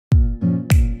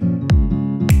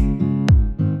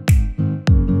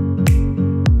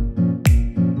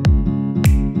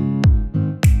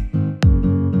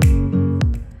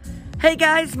Hey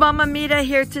guys, Mama Mita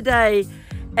here today,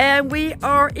 and we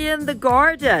are in the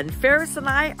garden. Feras and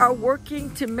I are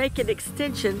working to make an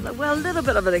extension, well, a little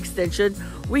bit of an extension.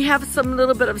 We have some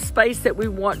little bit of space that we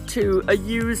want to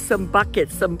use some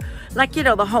buckets, some, like, you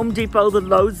know, the Home Depot, the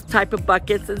Lowe's type of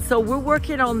buckets. And so we're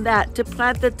working on that to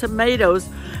plant the tomatoes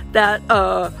that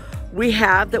we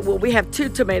have. Well, we have 2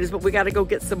 tomatoes, but we got to go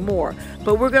get some more.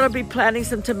 But we're going to be planting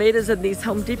some tomatoes in these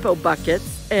Home Depot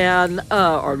buckets and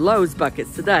or Lowe's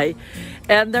buckets today.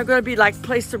 And they're going to be like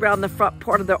placed around the front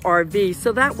part of the RV,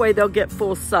 so that way they'll get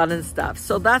full sun and stuff.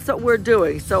 So that's what we're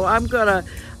doing. So I'm going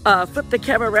to flip the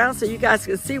camera around so you guys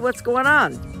can see what's going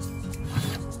on.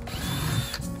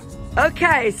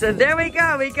 Okay, so there we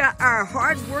go. We got our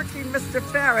hard-working Mr.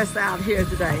 Feras out here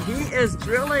today. He is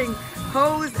drilling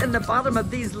holes in the bottom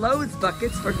of these Lowe's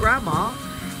buckets for Grandma,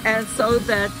 and so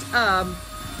that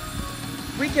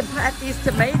we can plant these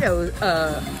tomato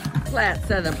plants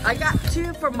in them. I got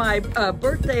 2 for my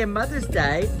birthday and Mother's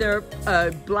Day. They're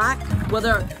black, well,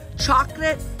 they're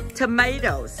chocolate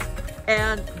tomatoes,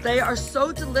 and they are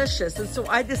so delicious. And so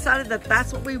I decided that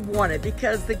that's what we wanted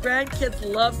because the grandkids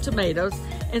love tomatoes.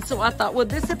 And so I thought, well,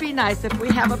 this would be nice if we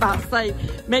have about, say,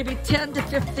 maybe 10 to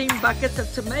 15 buckets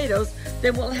of tomatoes,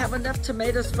 then we'll have enough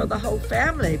tomatoes for the whole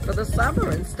family for the summer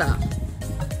and stuff.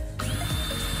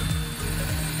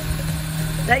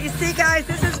 Now you see, guys,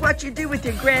 this is what you do with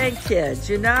your grandkids,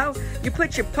 you know? You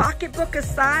put your pocketbook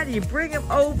aside and you bring them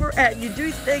over and you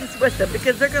do things with them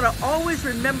because they're gonna always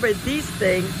remember these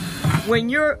things when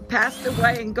you're passed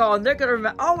away and gone. They're gonna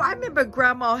remember, oh, I remember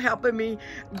Grandma helping me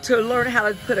to learn how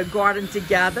to put a garden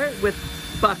together with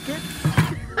buckets.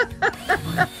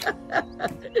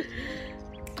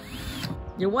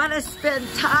 You wanna spend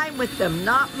time with them,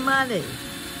 not money.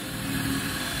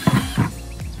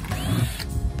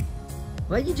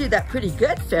 Well, you do that pretty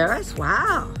good, Feras.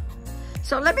 Wow.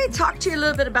 So let me talk to you a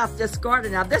little bit about this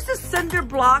garden. Now, this is cinder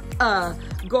block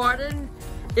garden,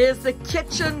 is the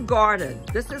kitchen garden.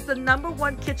 This is the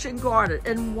 #1 kitchen garden.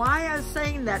 And why I'm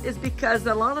saying that is because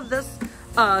a lot of this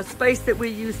space that we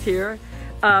use here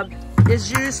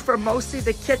is used for mostly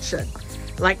the kitchen,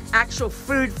 like actual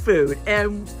food.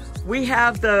 And we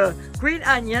have the green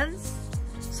onions.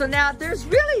 So now there's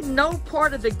really no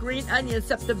part of the green onion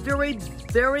except the very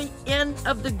end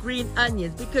of the green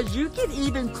onions, because you can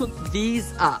even cook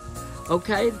these up,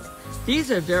 okay? These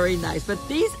are very nice, but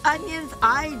these onions,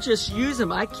 I just use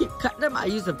them. I keep cutting them. I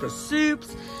use them for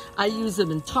soups. I use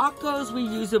them in tacos. We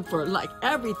use them for like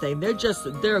everything.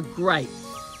 They're great.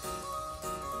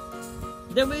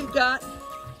 Then we've got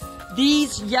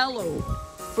these yellow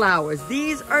flowers.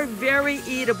 These are very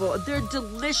eatable. They're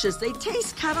delicious. They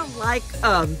taste kind of like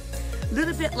a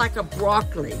little bit like a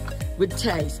broccoli would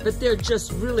taste, but they're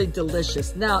just really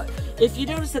delicious. Now, if you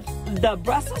notice that the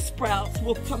Brussels sprouts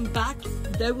will come back,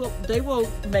 they will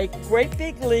make great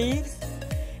big leaves,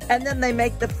 and then they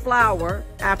make the flower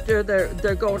after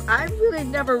they're going. I've really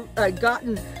never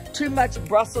gotten too much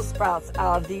Brussels sprouts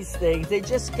out of these things. They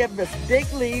just give us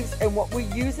big leaves, and what we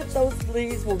use at those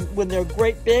leaves when they're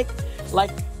great big,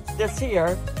 like this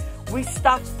here, we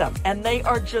stuff them, and they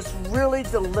are just really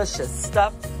delicious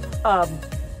stuffed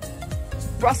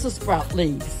Brussels sprout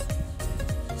leaves.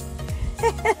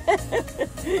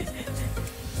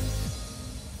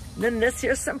 Then this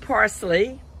here's some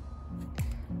parsley,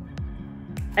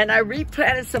 and I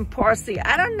replanted some parsley.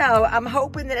 I don't know, I'm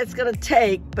hoping that it's gonna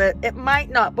take, but it might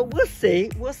not, but we'll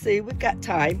see. We've got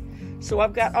time. So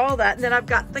I've got all that, and then I've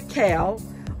got the kale,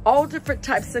 all different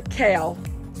types of kale.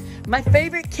 My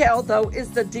favorite kale, though,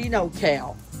 is the Dino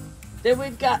kale. Then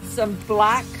we've got some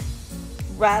black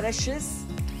radishes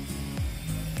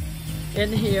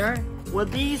in here. Well,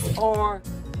 this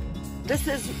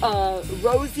is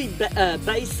rosy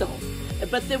basil.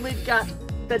 But then we've got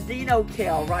the Dino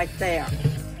kale right there.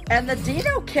 And the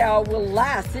Dino kale will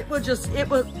last. It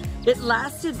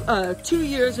lasted 2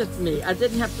 years with me. I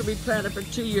didn't have to replant it for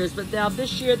 2 years, but now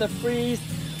this year the freeze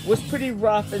was pretty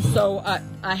rough, and so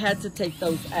I had to take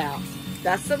those out.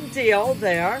 That's some dill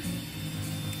there.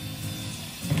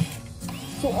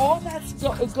 So all that's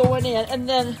going in, and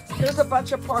then there's a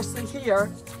bunch of parsley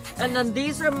here, and then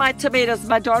these are my tomatoes.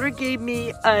 My daughter gave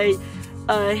me a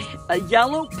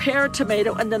yellow pear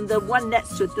tomato, and then the one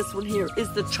next to it, this one here,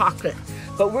 is the chocolate.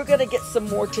 But we're gonna get some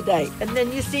more today. And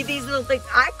then you see these little things,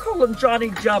 I call them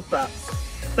Johnny Jump Ups,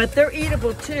 but they're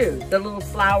eatable too, the little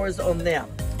flowers on them.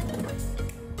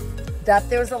 That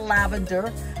there's a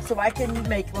lavender, so I can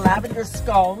make lavender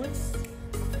scones.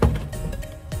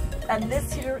 And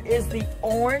this here is the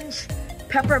orange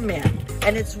peppermint,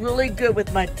 and it's really good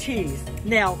with my teas.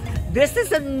 Now, this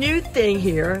is a new thing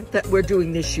here that we're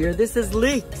doing this year. This is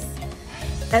leeks.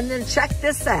 And then check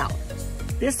this out.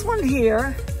 This one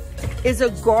here is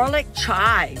a garlic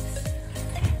chives.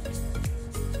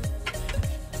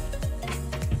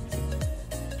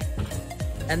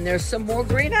 And there's some more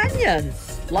green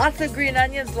onions. Lots of green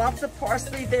onions, lots of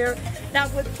parsley there.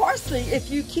 Now with parsley, if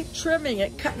you keep trimming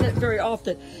it, cutting it very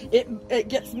often, it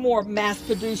gets more mass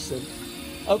producing.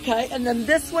 Okay, and then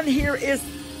this one here is,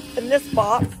 in this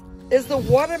box, is the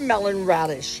watermelon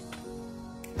radish.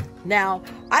 Now,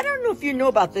 I don't know if you know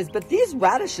about this, but these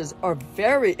radishes are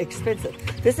very expensive.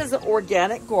 This is an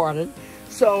organic garden.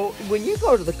 So when you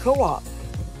go to the co-op,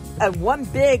 one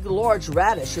big, large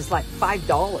radish is like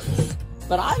 $5.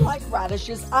 But I like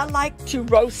radishes. I like to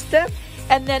roast them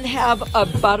and then have a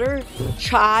butter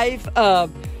chive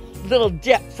little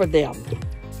dip for them.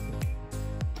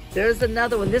 There's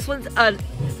another one. This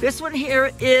one here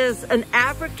is an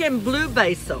African blue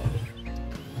basil.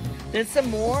 Then some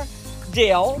more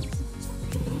dill,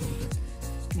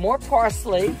 more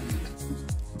parsley,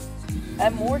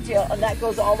 and more dill, and that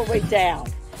goes all the way down.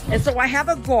 And so I have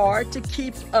a guard to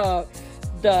keep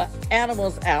the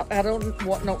animals out. I don't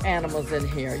want no animals in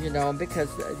here, you know, because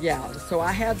yeah, so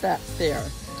I have that there.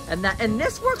 And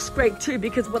this works great too,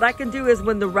 because what I can do is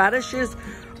when the radishes,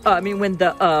 when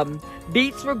the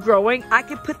beets were growing, I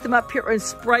could put them up here and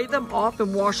spray them off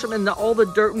and wash them, and all the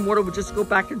dirt and water would just go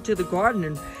back into the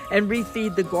garden and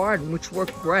refeed the garden, which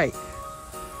worked great.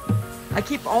 I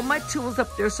keep all my tools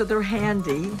up there so they're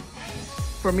handy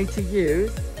for me to use.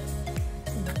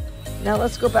 Now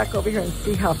let's go back over here and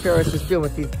see how Feras is doing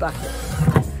with these buckets.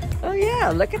 Oh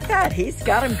yeah, look at that. He's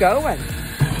got them going.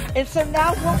 And so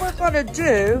now what we're going to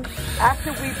do,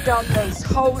 after we've done those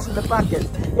holes in the buckets,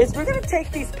 is we're going to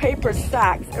take these paper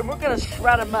sacks and we're going to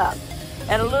shred them up,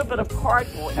 and a little bit of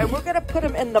cardboard, and we're going to put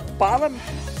them in the bottom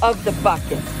of the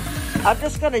bucket. I'm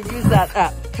just going to use that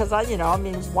up because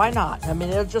why not? I mean,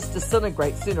 it'll just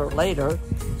disintegrate sooner or later.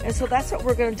 And so that's what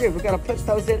we're going to do. We're going to put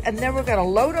those in, and then we're going to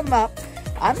load them up.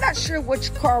 I'm not sure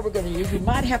which car we're going to use. We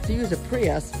might have to use a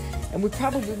Prius, and we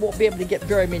probably won't be able to get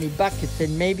very many buckets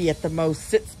in, maybe at the most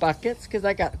 6 buckets, because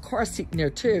I got a car seat in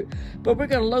there too. But we're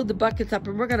going to load the buckets up,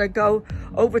 and we're going to go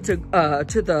over to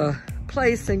the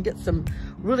place and get some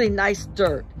really nice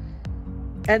dirt.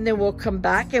 And then we'll come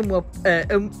back and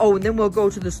and then we'll go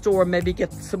to the store and maybe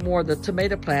get some more of the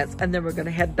tomato plants, and then we're going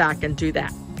to head back and do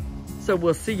that. So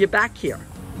we'll see you back here.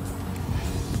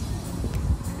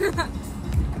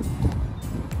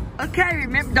 Okay,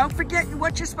 remember, don't forget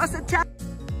what you're supposed to tell.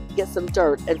 Get some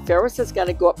dirt, and Feras is going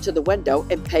to go up to the window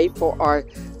and pay for our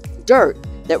dirt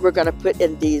that we're going to put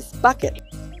in these buckets.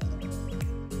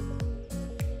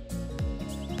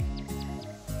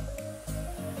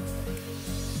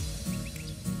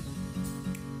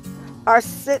 Our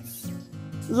 6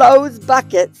 loads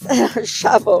buckets and our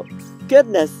shovel.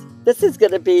 Goodness, this is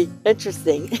going to be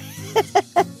interesting.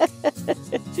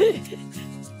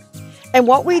 And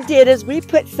what we did is we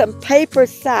put some paper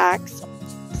sacks,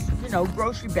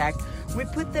 grocery bags. We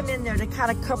put them in there to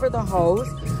kind of cover the holes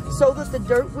so that the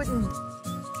dirt wouldn't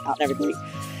out and everything.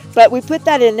 But we put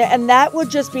that in there, and that will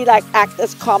just be like act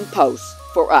as compost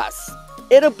for us.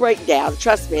 It'll break down.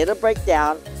 Trust me, it'll break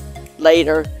down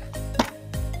later.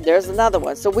 There's another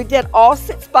one. So we did all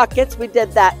 6 buckets. We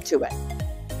did that to it.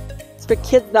 It's for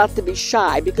kids not to be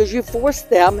shy, because you force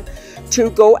them to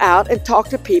go out and talk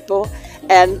to people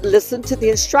and listen to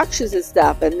the instructions and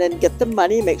stuff, and then get the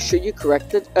money. Make sure you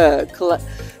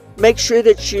make sure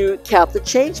that you count the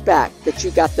change back, that you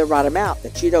got the right amount,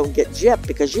 that you don't get gypped,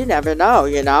 because you never know,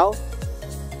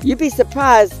 You'd be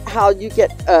surprised how you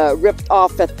get ripped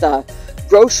off at the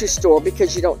grocery store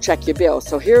because you don't check your bill.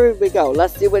 So here we go.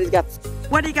 Let's see what he's got.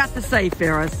 What do you got to say,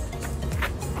 Feras?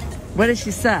 What did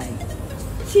she say?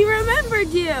 She remembered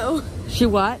you. She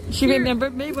what? She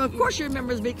remembered me? Well, of course she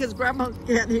remembers me, because Grandma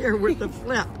can't hear with the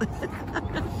flip.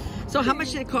 So how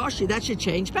much did it cost you? That's your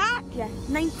change back? Yeah,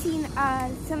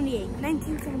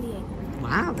 1978.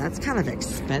 Wow, that's kind of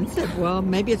expensive. Well,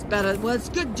 maybe it's better. Well, it's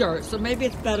good dirt, so maybe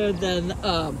it's better than,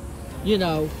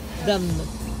 than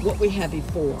what we had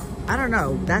before. I don't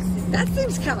know. That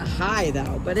seems kind of high,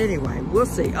 though. But anyway, we'll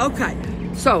see. Okay,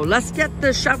 so let's get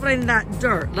the shoveling that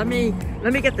dirt. Let me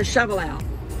get the shovel out.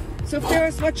 So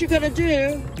Feras, what you're going to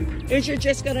do is you're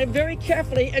just going to very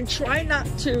carefully and try not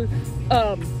to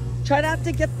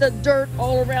get the dirt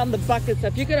all around the buckets.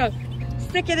 If you're going to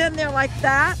stick it in there like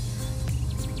that,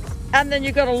 and then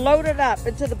you're going to load it up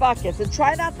into the buckets, and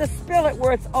try not to spill it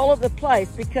where it's all over the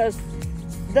place, because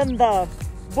then the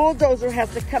bulldozer has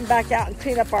to come back out and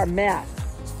clean up our mess.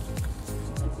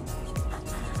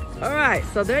 All right,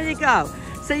 so there you go.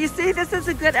 So you see, this is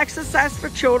a good exercise for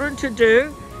children to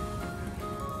do.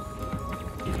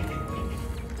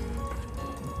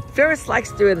 Feras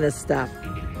likes doing this stuff.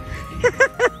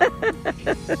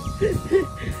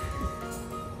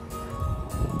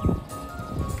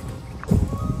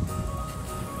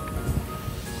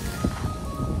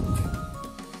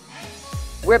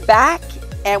 We're back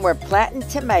and we're planting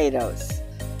tomatoes.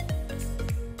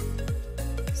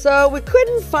 So we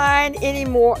couldn't find any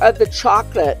more of the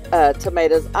chocolate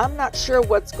tomatoes. I'm not sure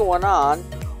what's going on,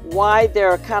 why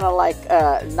they're kind of like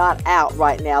not out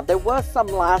right now. There was some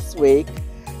last week,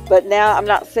 but now I'm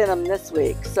not seeing them this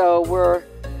week. So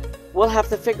we'll have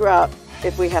to figure out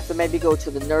if we have to maybe go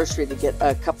to the nursery to get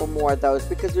a couple more of those,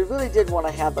 because we really did want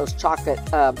to have those chocolate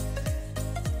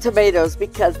tomatoes,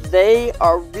 because they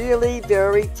are really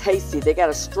very tasty. They got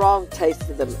a strong taste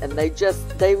to them, and they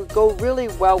go really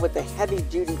well with a heavy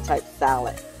duty type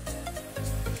salad.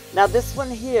 Now this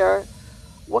one here,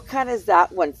 what kind is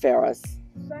that one, Feras?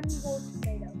 Sun gold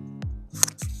tomato.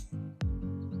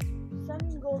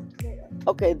 Sun gold tomato.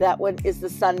 Okay, that one is the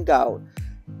sun gold.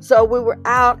 So we were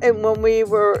out, and when we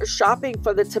were shopping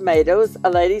for the tomatoes,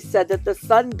 a lady said that the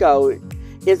sun gold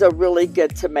is a really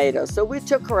good tomato. So we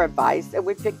took her advice and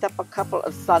we picked up a couple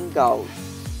of sun golds.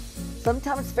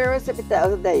 Sometimes, Feras,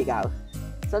 there you go.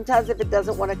 Sometimes if it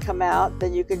doesn't want to come out,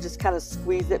 then you can just kind of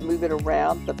squeeze it, move it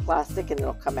around the plastic, and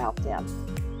it'll come out then.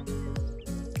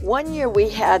 One year we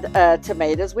had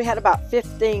tomatoes. We had about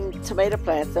 15 tomato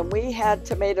plants, and we had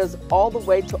tomatoes all the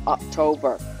way to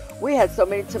October. We had so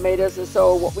many tomatoes, and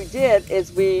so what we did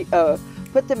is we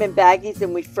put them in baggies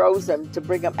and we froze them to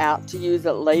bring them out to use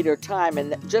at a later time,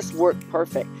 and it just worked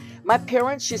perfect. My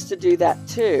parents used to do that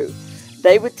too.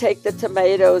 They would take the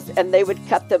tomatoes and they would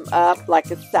cut them up like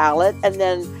a salad, and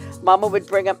then Mama would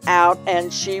bring them out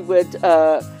and she would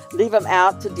leave them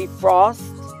out to defrost,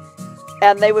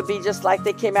 and they would be just like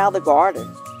they came out of the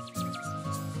garden.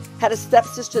 Had a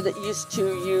stepsister that used to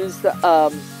use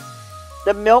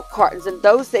the milk cartons. In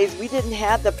those days, we didn't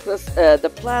have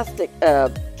the plastic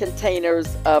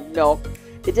containers of milk.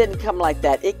 It didn't come like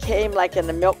that. It came like in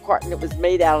the milk carton. It was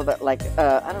made out of it, like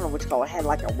I don't know what you call it. It had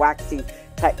like a waxy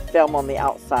type film on the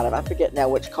outside of it. I forget now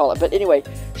what you call it. But anyway,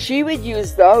 she would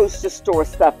use those to store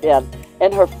stuff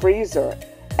in her freezer,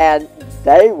 and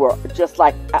they were just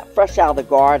like fresh out of the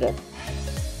garden.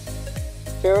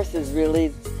 Feras is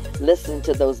really listening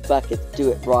to those buckets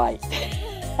do it right.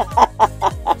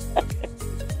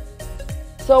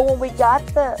 So when we got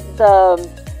the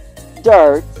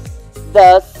dirt,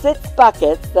 the 6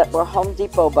 buckets that were Home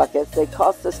Depot buckets, they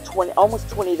cost us almost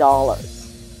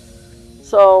 $20.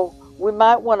 So we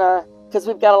might want to, because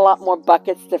we've got a lot more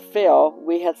buckets to fill.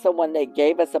 We had someone that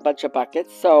gave us a bunch of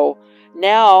buckets. So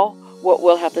now what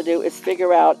we'll have to do is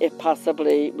figure out if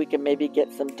possibly we can maybe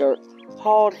get some dirt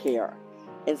hauled here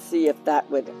and see if that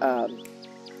would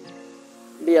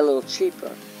be a little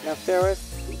cheaper. Now, Feras,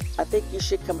 I think you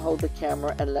should come hold the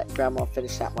camera and let Grandma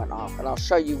finish that one off, and I'll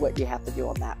show you what you have to do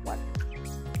on that one.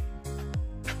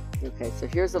 Okay, so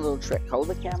here's a little trick. Hold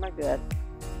the camera, good.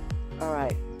 All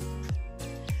right.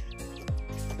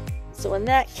 So in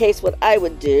that case, what I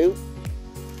would do,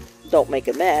 don't make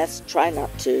a mess, try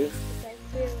not to.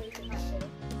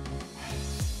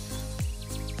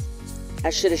 I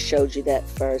should have showed you that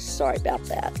first, sorry about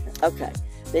that. Okay,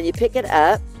 then you pick it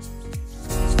up.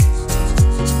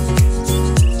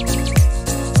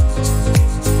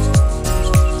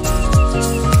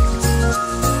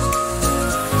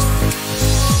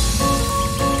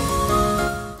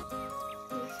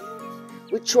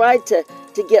 We tried to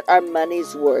get our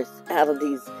money's worth out of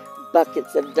these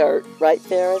buckets of dirt, right,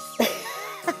 Feras?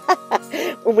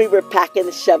 When we were packing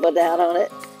the shovel down on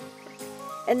it.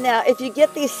 And now, if you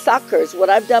get these suckers, what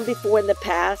I've done before in the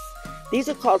past, these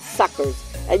are called suckers,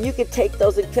 and you can take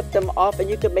those and clip them off, and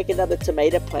you can make another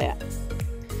tomato plant.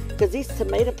 Because these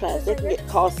tomato plants, they can get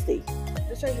costly.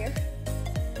 This right here?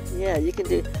 Yeah, you can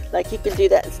do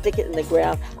that and stick it in the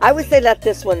ground. I would say let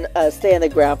this one stay in the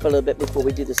ground for a little bit before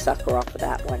we do the sucker off of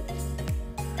that one.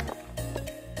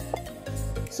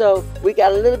 So we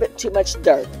got a little bit too much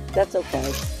dirt. That's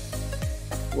okay.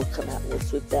 We'll come out and we'll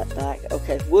sweep that back.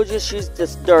 Okay, we'll just use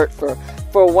this dirt for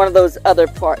one of those other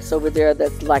parts over there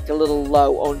that's like a little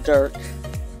low on dirt.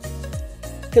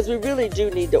 Because we really do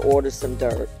need to order some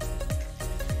dirt.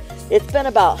 It's been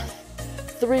about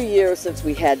 3 years since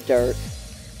we had dirt.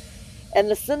 And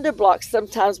the cinder blocks,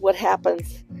 sometimes what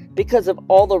happens, because of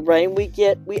all the rain we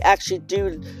get, we actually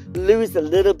do lose a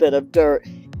little bit of dirt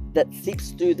that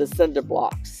seeps through the cinder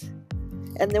blocks.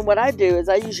 And then what I do is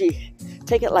I usually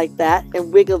take it like that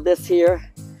and wiggle this here,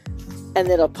 and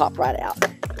then it'll pop right out.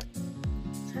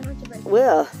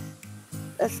 Well,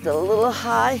 that's still a little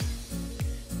high.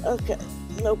 Okay,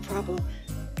 no problem.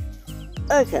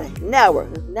 Okay, now we're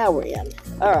in.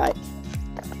 All right.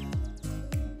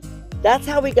 That's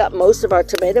how we got most of our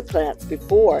tomato plants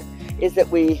before, is that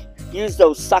we used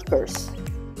those suckers.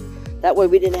 That way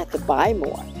we didn't have to buy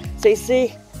more. So you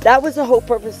see, that was the whole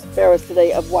purpose, Feras,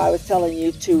 today of why I was telling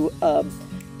you to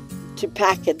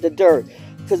pack it, the dirt,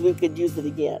 because we could use it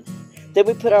again. Then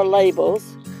we put our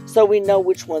labels so we know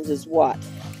which ones is what.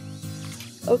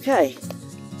 Okay.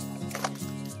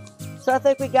 So I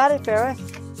think we got it, Feras.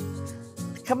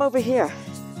 Come over here.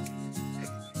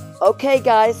 Okay,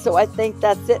 guys, so I think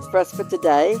that's it for us for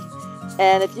today.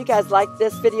 And if you guys like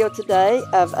this video today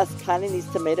of us planting these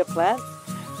tomato plants,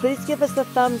 please give us a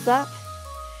thumbs up.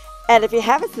 And if you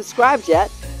haven't subscribed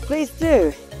yet, please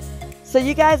do. So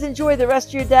you guys enjoy the rest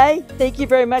of your day. Thank you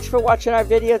very much for watching our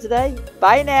video today.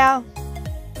 Bye now.